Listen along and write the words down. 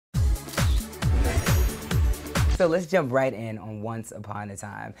So let's jump right in on Once Upon a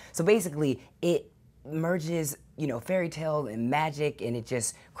Time. So basically, it merges, you know, fairy tale and magic, and it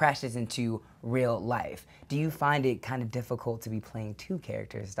just crashes into real life. Do you find it kind of difficult to be playing two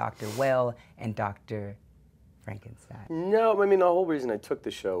characters, Dr. Well and Dr. Frankenstein? No, I mean, the whole reason I took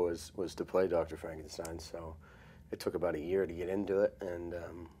the show was to play Dr. Frankenstein, so it took about a year to get into it, and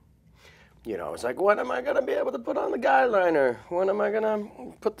you know, I was like, when am I gonna be able to put on the guy liner? When am I gonna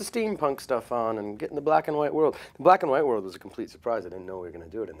put the steampunk stuff on and get in the black and white world? The black and white world was a complete surprise. I didn't know we were gonna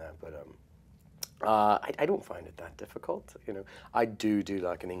do it in that, but I don't find it that difficult. You know, I do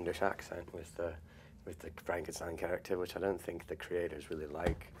like an English accent with the Frankenstein character, which I don't think the creators really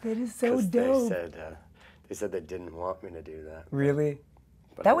like. That is so dope. They said they didn't want me to do that. Really?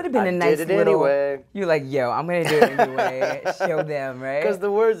 But that would have been a nice little... anyway. You're like, yo, I'm going to do it anyway. Show them, right? Because the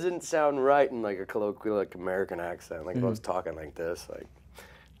words didn't sound right in like a colloquial, like American accent. Like if I was talking like this,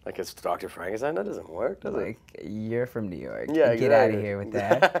 like it's Dr. Frankenstein, that doesn't work, does it? Like, you're from New York. Yeah, Get out of here with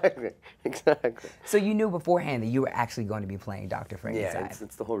that. Exactly. So you knew beforehand that you were actually going to be playing Dr. Frankenstein. Yeah,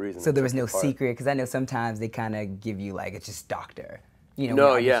 it's the whole reason. So there was no secret, because I know sometimes they kind of give you like, it's just doctor. You know,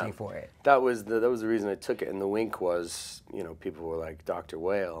 no, yeah. For it. That was the reason I took it, and the wink was, you know, people were like, Dr.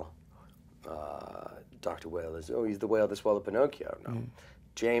 Whale. Dr. Whale is, oh, he's the whale that swallowed Pinocchio. No.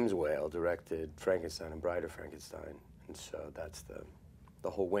 James Whale directed Frankenstein and Bride of Frankenstein, and so that's the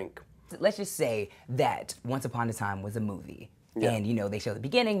whole wink. Let's just say that Once Upon a Time was a movie, yeah. And, you know, they show the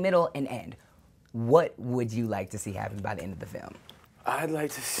beginning, middle, and end. What would you like to see happen by the end of the film? I'd like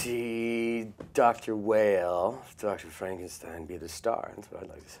to see Dr. Whale, Dr. Frankenstein, be the star. That's what I'd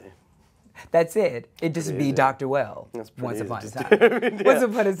like to see. That's it. It'd just be Dr. Well. Once upon a time. Once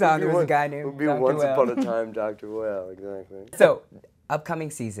upon a time, there was a guy named Dr. Well. It would be Once upon a time, Dr. Well, exactly. So,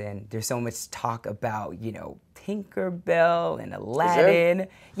 upcoming season, there's so much talk about, you know, Tinkerbell and Aladdin.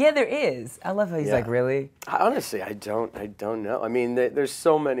 Yeah, there is. I love how he's like, really? Honestly, I don't know. I mean, there's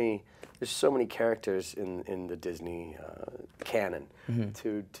so many characters in the Disney canon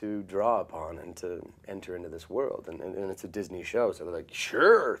to draw upon and to enter into this world, and it's a Disney show, so they're like,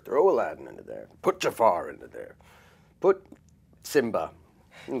 sure, throw Aladdin into there, put Jafar into there, put Simba,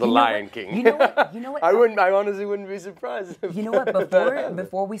 the Lion King. You know what? You know what? I honestly wouldn't be surprised. You know what?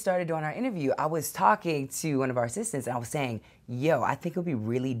 Before we started doing our interview, I was talking to one of our assistants, and I was saying, yo, I think it would be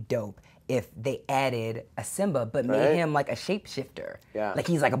really dope if they added a Simba, but made him like a shapeshifter. Yeah. Like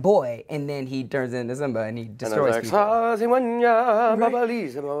he's like a boy, and then he turns into Simba and he destroys people.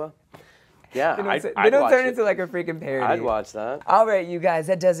 Yeah, they don't turn into like a freaking parody. I'd watch that. All right, you guys,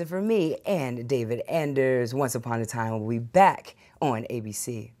 that does it for me and David Anders. Once Upon a Time will be back on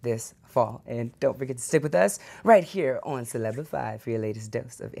ABC this fall. And don't forget to stick with us right here on Celebified for your latest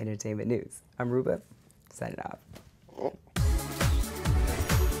dose of entertainment news. I'm Ruba, signing off.